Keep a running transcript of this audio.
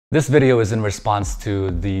This video is in response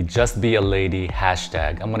to the Just Be a Lady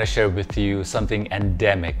hashtag. I'm going to share with you something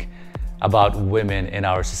endemic about women in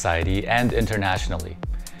our society and internationally.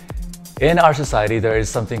 In our society, there is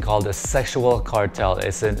something called a sexual cartel.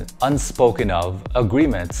 It's an unspoken of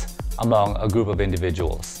agreement among a group of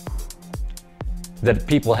individuals that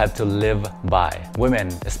people have to live by.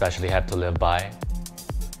 Women especially have to live by.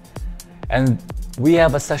 And we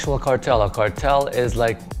have a sexual cartel. A cartel is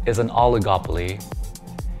an oligopoly.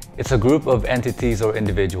 It's a group of entities or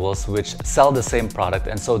individuals which sell the same product,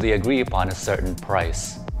 and so they agree upon a certain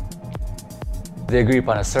price. They agree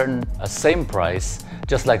upon a same price,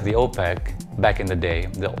 just like the OPEC back in the day,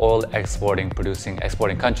 the oil exporting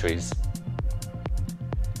countries.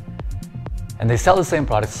 And they sell the same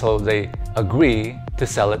product, so they agree to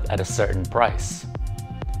sell it at a certain price.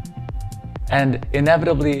 And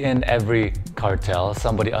inevitably in every cartel,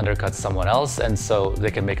 somebody undercuts someone else, and so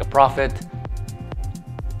they can make a profit.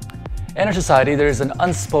 In our society, there is an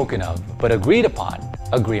unspoken of, but agreed upon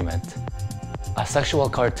agreement, a sexual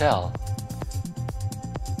cartel,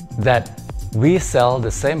 that we sell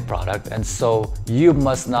the same product, and so you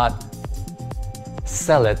must not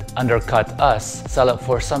sell it, undercut us, sell it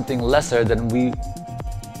for something lesser than we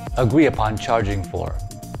agree upon charging for.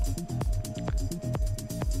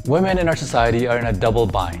 Women in our society are in a double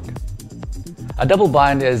bind. A double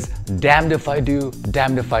bind is damned if I do,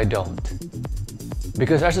 damned if I don't.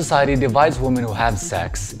 Because our society divides women who have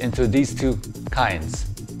sex into these two kinds.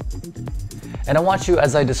 And I want you,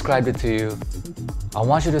 as I described it to you, I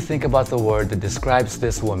want you to think about the word that describes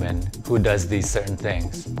this woman who does these certain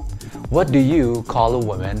things. What do you call a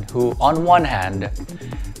woman who, on one hand,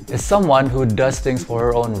 is someone who does things for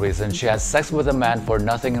her own reason? She has sex with a man for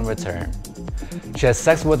nothing in return. She has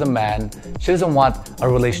sex with a man. She doesn't want a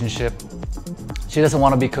relationship. She doesn't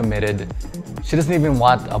want to be committed. She doesn't even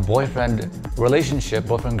want a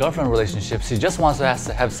boyfriend-girlfriend relationship. She just wants to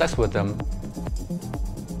have sex with him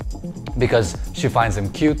because she finds him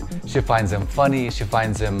cute, she finds him funny, she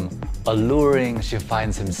finds him alluring, she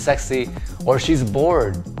finds him sexy, or she's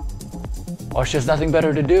bored, or she has nothing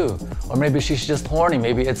better to do, or maybe she's just horny,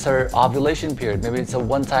 maybe it's her ovulation period, maybe it's a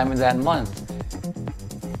one time in that month,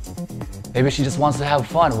 maybe she just wants to have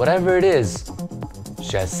fun. Whatever it is,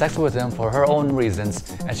 she has sex with him for her own reasons,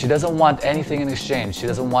 and she doesn't want anything in exchange. She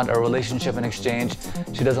doesn't want a relationship in exchange.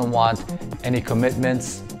 She doesn't want any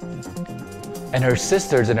commitments. And her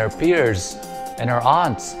sisters and her peers and her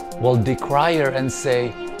aunts will decry her and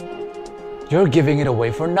say, "You're giving it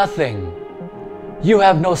away for nothing. You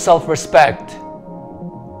have no self-respect."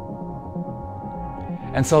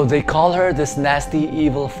 And so they call her this nasty,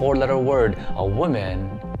 evil four-letter word, a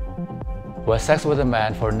woman who has sex with a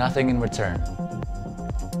man for nothing in return.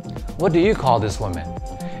 What do you call this woman?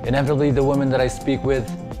 Inevitably, the women that I speak with,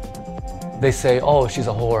 they say, "Oh, she's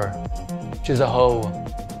a whore. She's a hoe.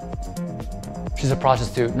 She's a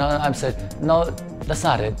prostitute." No, I'm saying, no, that's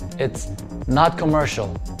not it. It's not commercial.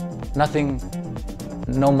 Nothing,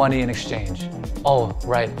 no money in exchange. Oh,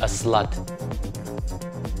 right, a slut.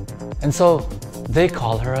 And so they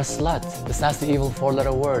call her a slut. That's the evil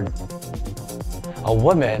four-letter word. A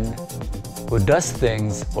woman who does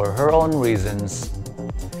things for her own reasons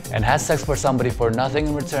and has sex for somebody for nothing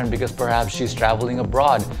in return because perhaps she's traveling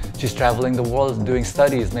abroad, she's traveling the world doing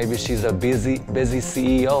studies, maybe she's a busy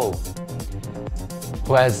CEO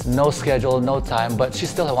who has no schedule, no time, but she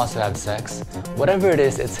still wants to have sex. Whatever it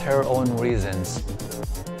is, it's her own reasons.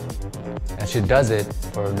 And she does it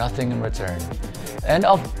for nothing in return. And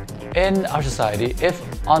in our society, if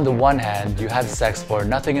on the one hand you have sex for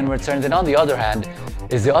nothing in return, then on the other hand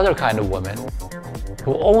is the other kind of woman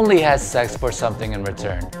who only has sex for something in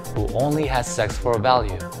return, who only has sex for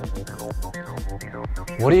value.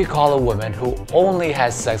 What do you call a woman who only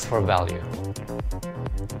has sex for value?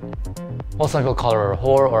 Well, some people call her a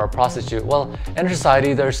whore or a prostitute. Well, in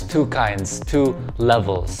society, there's two kinds, two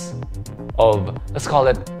levels of, let's call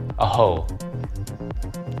it a hoe.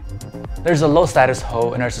 There's a low status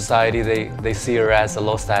hoe in our society. They see her as a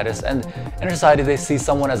low status, and in our society, they see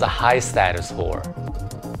someone as a high status whore.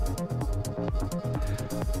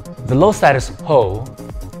 The low status hoe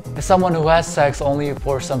is someone who has sex only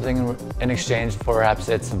for something in exchange. Perhaps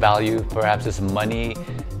it's value, perhaps it's money,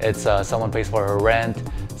 it's someone pays for her rent,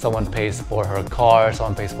 someone pays for her car,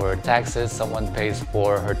 someone pays for her taxes, someone pays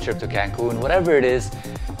for her trip to Cancun, whatever it is,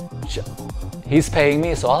 he's paying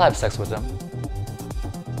me, so I'll have sex with him.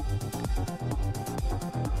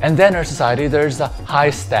 And then in our society, there's the high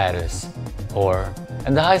status whore,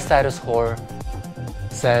 and the high status whore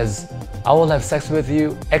says, "I will have sex with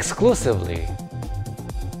you exclusively,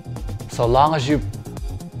 so long as you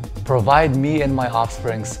provide me and my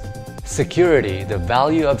offspring security, the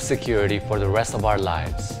value of security for the rest of our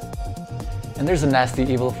lives. And there's a nasty,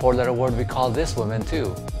 evil four-letter word we call this woman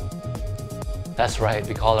too. That's right,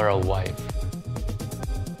 we call her a wife.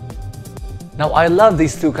 Now, I love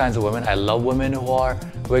these two kinds of women. I love women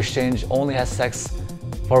who exchange only has sex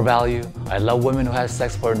for value. I love women who have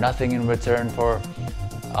sex for nothing in return, for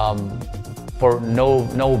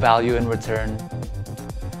no value in return.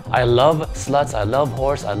 I love sluts, I love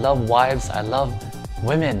whores, I love wives, I love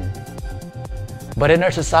women. But in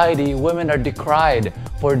our society, women are decried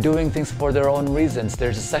for doing things for their own reasons.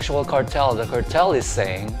 There's a sexual cartel. The cartel is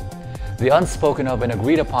saying, the unspoken of and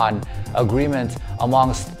agreed upon agreement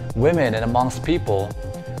amongst women and amongst people,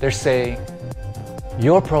 they're saying,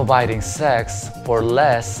 you're providing sex for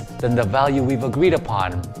less than the value we've agreed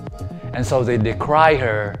upon. And so they decry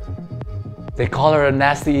her, they call her a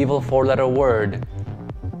nasty, evil four-letter word,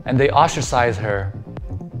 and they ostracize her,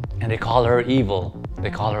 and they call her evil,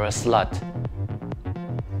 they call her a slut.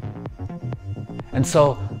 And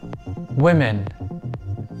so, women,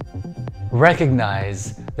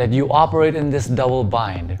 recognize that you operate in this double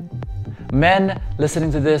bind. Men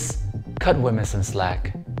listening to this, cut women some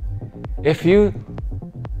slack. If you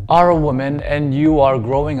are a woman and you are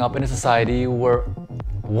growing up in a society where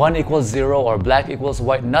 1 equals 0 or black equals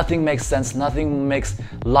white, nothing makes sense, nothing makes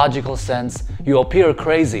logical sense, you appear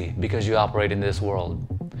crazy because you operate in this world.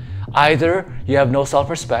 Either you have no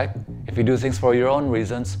self-respect if you do things for your own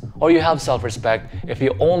reasons, or you have self-respect if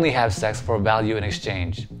you only have sex for value in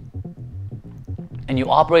exchange. And you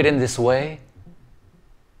operate in this way,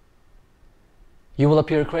 you will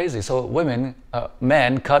appear crazy. So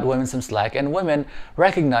men cut women some slack, and women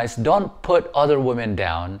recognize, don't put other women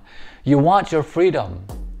down. You want your freedom.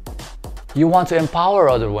 You want to empower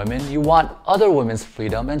other women. You want other women's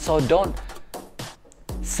freedom. And so don't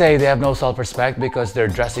say they have no self-respect because they're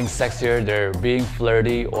dressing sexier, they're being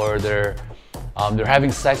flirty, or they're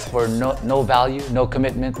having sex for no value, no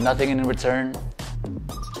commitment, nothing in return.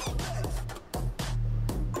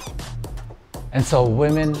 And so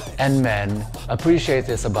women and men appreciate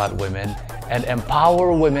this about women and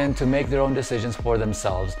empower women to make their own decisions for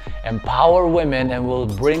themselves. Empower women and will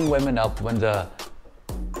bring women up when the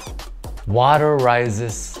water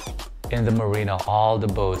rises in the marina, all the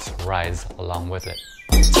boats rise along with it.